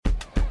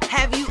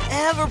Have you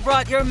ever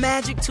brought your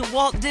magic to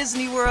Walt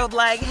Disney World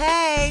like,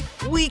 hey,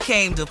 we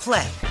came to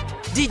play?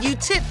 Did you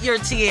tip your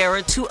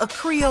tiara to a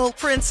Creole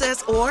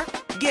princess or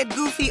get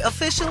goofy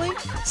officially?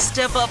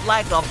 Step up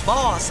like a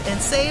boss and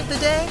save the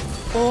day?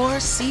 Or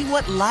see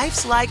what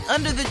life's like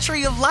under the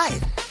tree of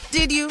life?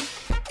 Did you?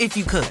 If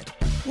you could.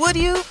 Would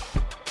you?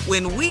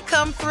 When we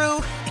come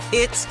through,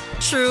 it's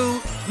true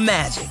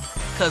magic.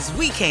 'Cause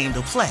we came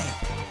to play.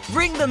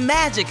 Bring the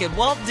magic at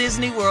Walt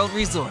Disney World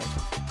Resort.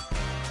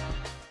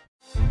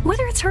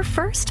 Whether it's her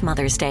first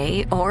Mother's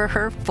Day or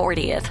her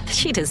 40th,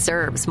 she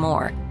deserves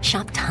more.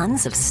 Shop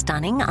tons of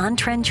stunning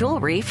on-trend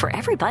jewelry for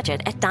every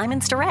budget at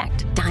Diamonds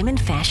Direct. Diamond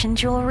fashion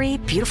jewelry,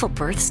 beautiful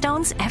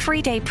birthstones,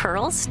 everyday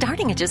pearls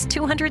starting at just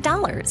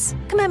 $200.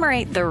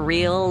 Commemorate the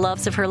real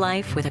loves of her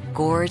life with a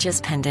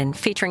gorgeous pendant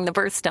featuring the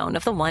birthstone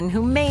of the one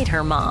who made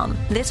her mom.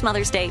 This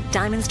Mother's Day,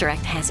 Diamonds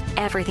Direct has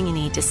everything you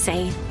need to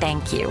say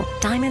thank you.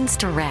 Diamonds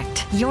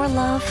Direct. Your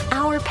love,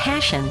 our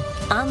passion.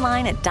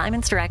 Online at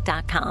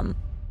diamondsdirect.com.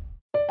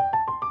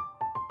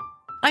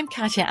 I'm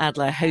Katya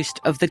Adler, host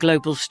of The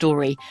Global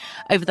Story.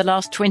 Over the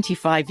last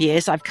 25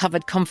 years, I've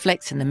covered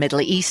conflicts in the Middle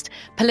East,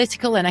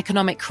 political and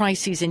economic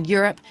crises in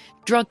Europe,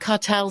 drug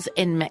cartels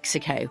in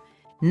Mexico.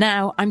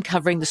 Now I'm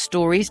covering the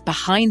stories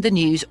behind the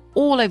news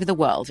all over the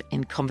world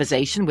in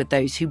conversation with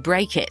those who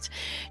break it.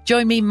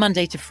 Join me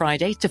Monday to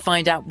Friday to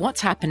find out what's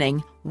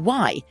happening,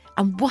 why,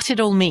 and what it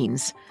all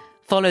means.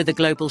 Follow The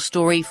Global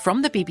Story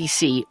from the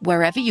BBC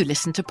wherever you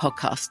listen to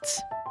podcasts.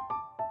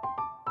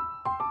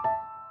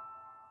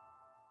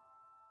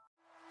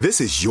 This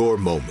is your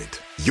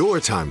moment, your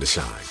time to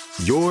shine,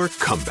 your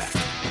comeback.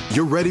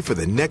 You're ready for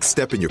the next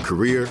step in your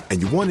career, and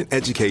you want an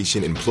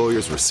education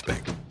employers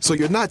respect. So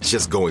you're not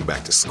just going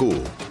back to school,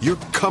 you're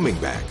coming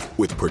back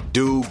with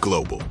Purdue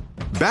Global.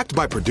 Backed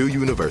by Purdue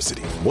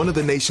University, one of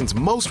the nation's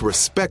most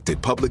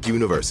respected public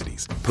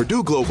universities,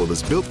 Purdue Global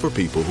is built for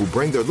people who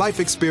bring their life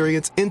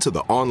experience into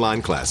the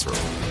online classroom.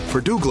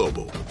 Purdue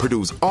Global,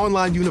 Purdue's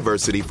online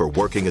university for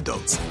working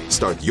adults.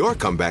 Start your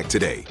comeback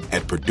today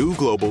at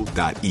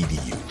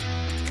purdueglobal.edu.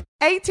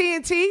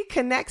 AT&T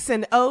connects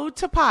an ode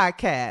to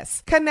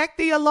podcasts. Connect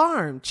the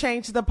alarm.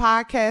 Change the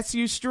podcast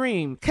you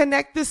stream.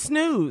 Connect the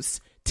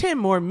snooze. 10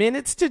 more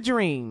minutes to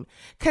dream.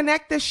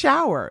 Connect the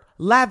shower.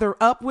 Lather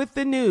up with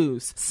the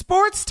news.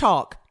 Sports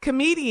talk,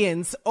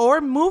 comedians,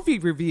 or movie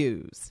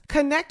reviews.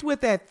 Connect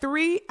with that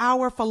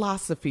 3-hour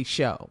philosophy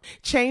show.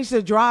 Change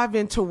the drive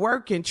into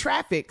work in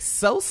traffic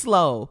so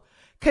slow.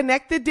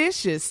 Connect the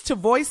dishes to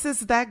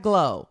voices that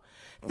glow.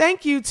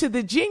 Thank you to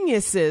the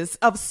geniuses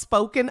of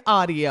spoken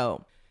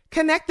audio.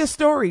 Connect the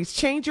stories,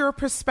 change your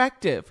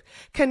perspective.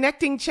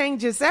 Connecting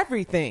changes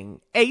everything.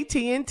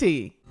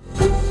 AT&T.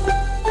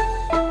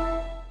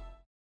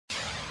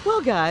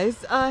 Well,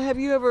 guys, have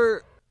you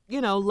ever,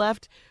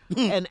 left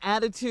an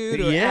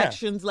attitude or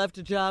actions, left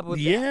a job with?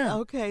 Yeah.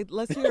 Okay,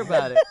 let's hear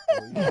about it.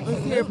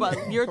 Let's hear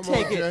about your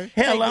take.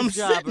 Hell, I'm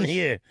sitting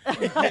here.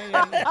 The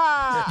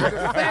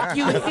fact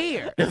you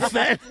here. The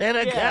fact that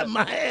I got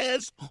my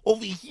ass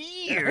over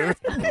here.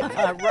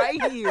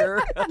 Right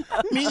here.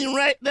 Meaning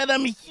right that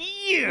I'm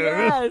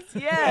here.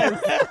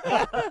 Yes.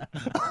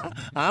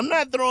 I'm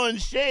not throwing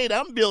shade.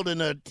 I'm building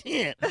a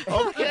tent,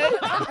 okay?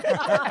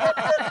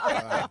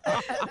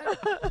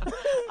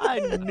 I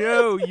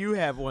know you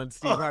have one,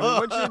 Steve Harvey.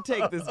 What's your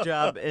take this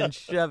job and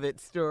shove it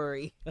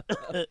story?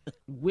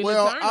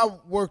 Well, I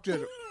worked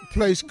at a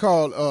place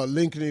called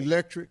Lincoln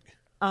Electric.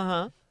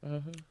 Uh-huh.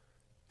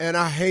 And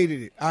I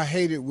hated it. I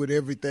hated it with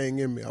everything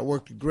in me. I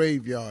worked a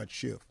graveyard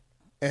shift.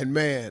 And,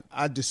 man,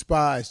 I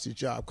despised the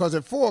job. Because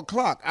at 4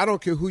 o'clock, I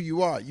don't care who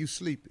you are, you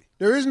sleepy.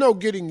 There is no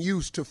getting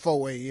used to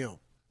 4 a.m.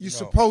 You're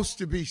supposed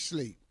to be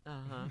asleep.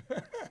 Uh-huh.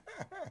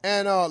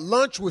 And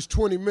lunch was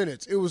 20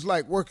 minutes. It was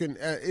like working.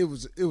 It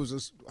was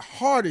the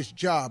hardest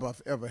job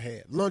I've ever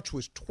had. Lunch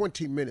was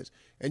 20 minutes,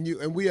 and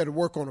we had to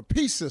work on a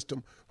piece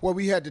system where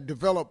we had to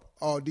develop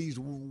these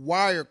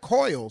wire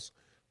coils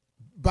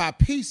by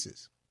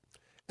pieces,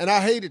 and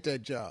I hated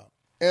that job.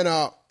 And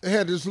I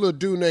had this little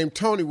dude named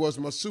Tony was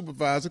my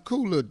supervisor,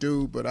 cool little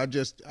dude, but I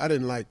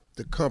didn't like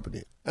the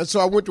company. And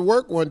so I went to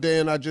work one day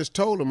and I just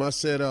told him, I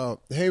said,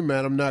 hey,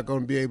 man, I'm not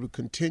going to be able to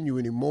continue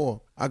anymore.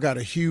 I got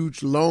a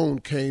huge loan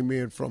came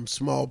in from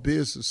Small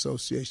Business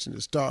Association to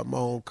start my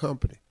own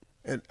company.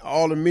 And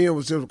all the men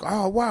was like,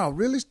 oh, wow,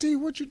 really, Steve?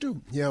 What you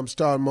do? Yeah, I'm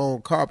starting my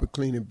own carpet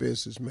cleaning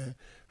business, man.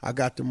 I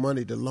got the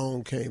money. The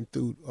loan came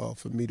through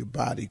for me to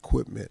buy the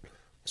equipment.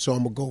 So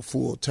I'm going to go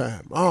full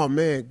time. Oh,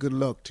 man, good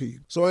luck to you.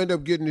 So I ended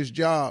up getting this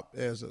job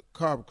as a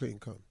carpet cleaning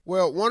company.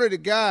 Well, one of the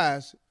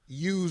guys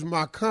used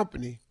my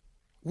company,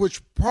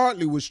 which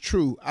partly was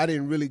true. I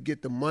didn't really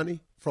get the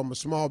money from a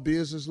small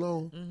business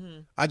loan. Mm-hmm.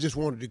 I just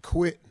wanted to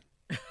quit.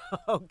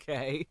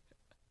 Okay.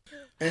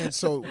 And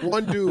so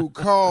one dude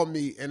called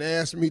me and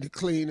asked me to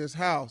clean his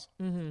house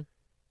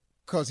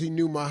because he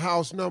knew my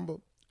house number.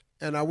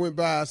 And I went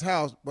by his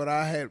house, but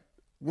I had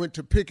went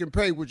to Pick and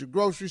Pay, which is a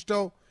grocery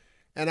store,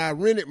 and I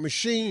rented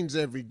machines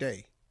every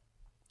day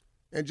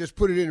and just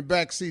put it in the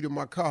back seat of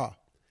my car.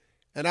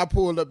 And I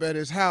pulled up at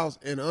his house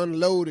and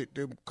unloaded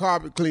the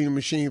carpet cleaning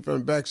machine from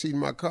the back seat of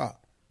my car.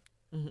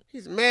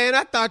 He said, man,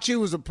 I thought you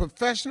was a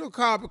professional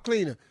carpet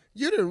cleaner.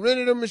 You done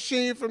rented a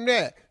machine from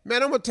that.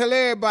 Man, I'm going to tell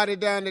everybody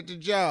down at the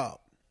job.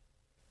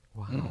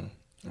 Wow.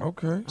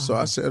 Okay. So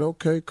I said,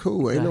 okay,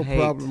 cool. Ain't no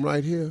problem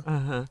right here.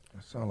 That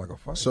sounds like a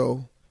fight.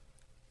 So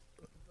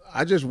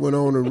I just went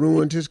on and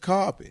ruined his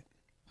carpet.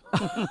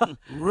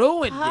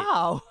 Ruined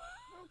How?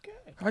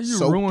 How you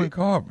Soaked ruin it.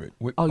 carpet?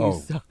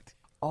 You sucked.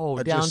 Oh,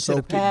 I down just to the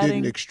soaked it, padding.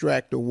 didn't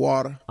extract the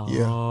water.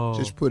 Oh. Yeah,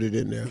 just put it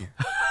in there.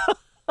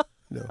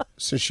 No,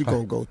 since you're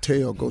going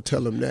to go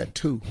tell him that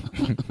too.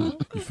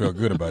 You felt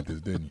good about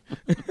this, didn't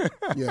you?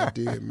 Yeah, I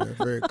did, man.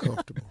 Very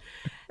comfortable.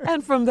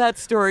 And from that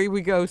story, we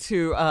go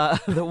to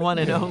the one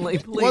and only.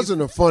 It Please.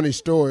 wasn't a funny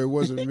story. It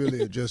wasn't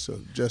really just a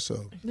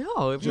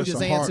No, it was just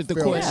just a answered the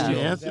heartfelt question. You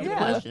story. answered the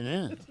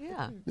question,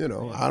 yeah. You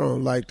know, I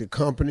don't like the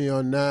company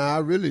on now. I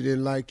really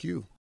didn't like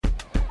you.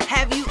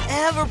 Have you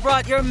ever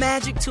brought your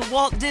magic to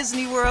Walt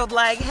Disney World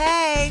like,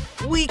 hey,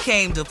 we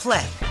came to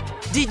play?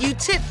 Did you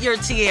tip your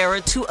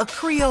tiara to a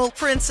Creole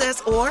princess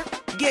or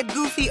get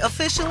goofy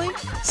officially?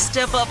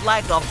 Step up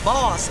like a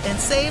boss and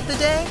save the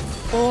day?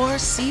 Or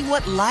see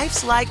what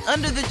life's like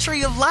under the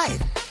tree of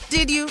life?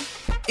 Did you?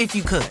 If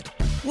you could.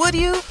 Would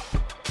you?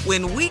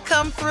 When we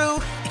come through,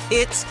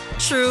 it's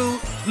true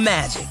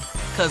magic.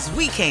 'Cause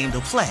we came to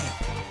play.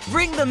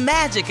 Bring the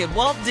magic at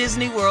Walt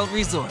Disney World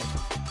Resort.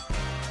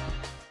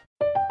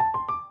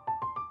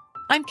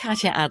 I'm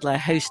Katya Adler,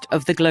 host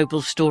of The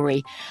Global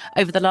Story.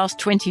 Over the last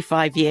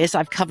 25 years,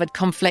 I've covered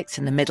conflicts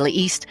in the Middle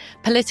East,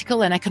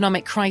 political and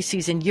economic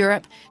crises in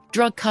Europe,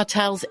 drug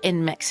cartels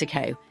in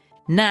Mexico.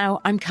 Now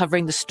I'm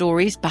covering the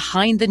stories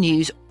behind the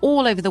news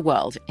all over the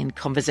world in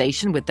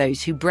conversation with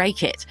those who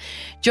break it.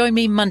 Join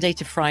me Monday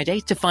to Friday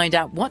to find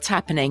out what's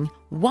happening,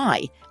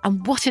 why,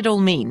 and what it all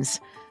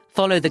means.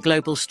 Follow The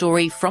Global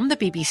Story from the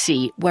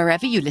BBC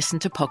wherever you listen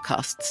to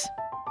podcasts.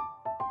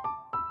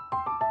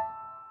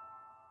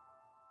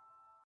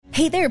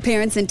 Hey there,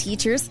 parents and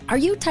teachers. Are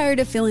you tired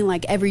of feeling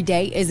like every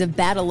day is a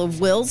battle of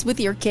wills with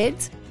your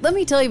kids? Let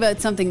me tell you about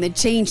something that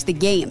changed the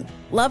game.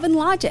 Love and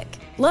Logic.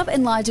 Love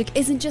and Logic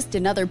isn't just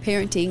another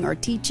parenting or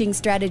teaching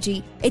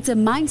strategy. It's a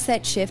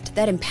mindset shift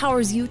that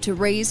empowers you to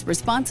raise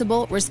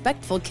responsible,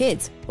 respectful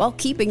kids while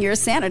keeping your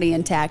sanity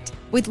intact.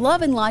 With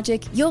Love and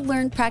Logic, you'll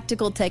learn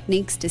practical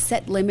techniques to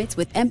set limits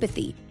with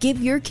empathy,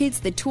 give your kids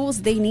the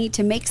tools they need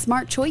to make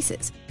smart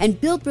choices, and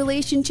build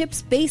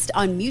relationships based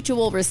on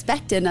mutual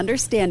respect and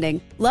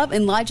understanding. Love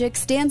and Logic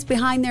stands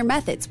behind their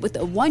methods with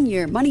a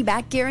 1-year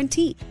money-back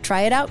guarantee.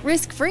 Try it out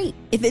risk-free.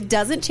 If it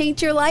doesn't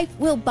change your life,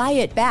 we'll buy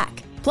it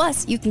back.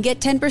 Plus, you can get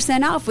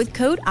 10% off with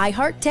code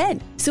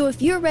IHEART10. So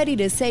if you're ready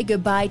to say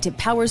goodbye to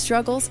power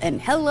struggles and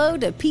hello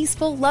to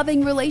peaceful,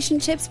 loving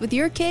relationships with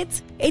your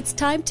kids, it's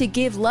time to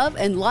give Love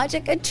and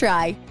Logic a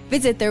try.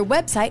 Visit their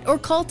website or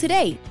call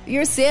today.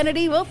 Your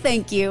sanity will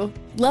thank you.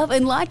 Love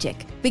and Logic,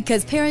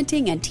 because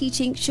parenting and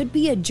teaching should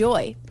be a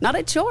joy, not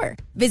a chore.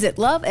 Visit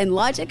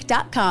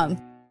loveandlogic.com.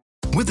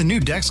 With the new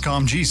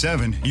Dexcom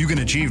G7, you can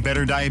achieve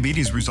better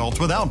diabetes results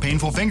without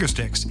painful finger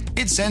sticks.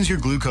 It sends your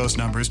glucose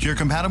numbers to your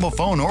compatible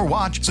phone or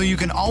watch so you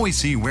can always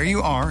see where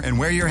you are and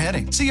where you're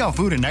heading. See how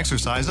food and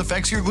exercise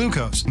affects your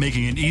glucose,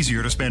 making it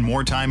easier to spend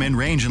more time in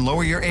range and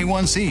lower your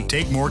A1C.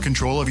 Take more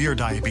control of your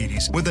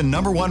diabetes with the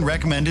 #1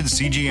 recommended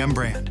CGM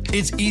brand.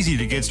 It's easy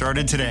to get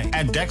started today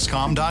at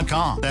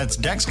Dexcom.com. That's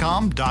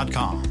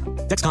Dexcom.com.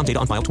 Dexcom data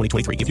on file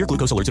 2023. If your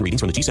glucose alerts and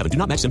readings from the G7 do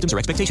not match symptoms or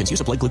expectations, use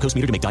a blood glucose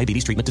meter to make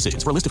diabetes treatment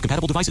decisions. For a list of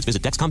compatible devices,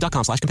 visit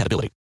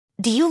Dexcom.com/compatibility.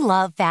 Do you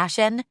love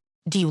fashion?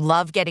 Do you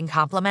love getting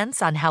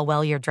compliments on how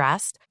well you're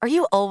dressed? Are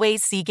you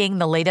always seeking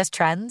the latest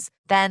trends?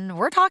 Then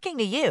we're talking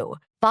to you.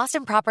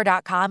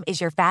 BostonProper.com is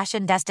your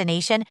fashion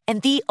destination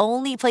and the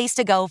only place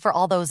to go for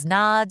all those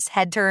nods,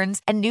 head turns,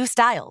 and new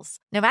styles.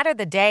 No matter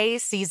the day,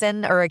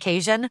 season, or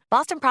occasion,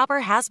 Boston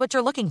Proper has what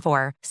you're looking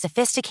for.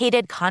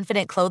 Sophisticated,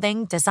 confident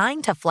clothing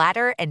designed to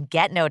flatter and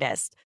get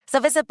noticed. So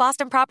visit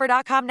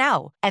BostonProper.com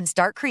now and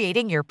start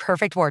creating your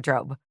perfect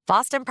wardrobe.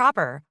 Boston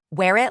Proper.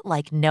 Wear it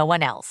like no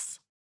one else.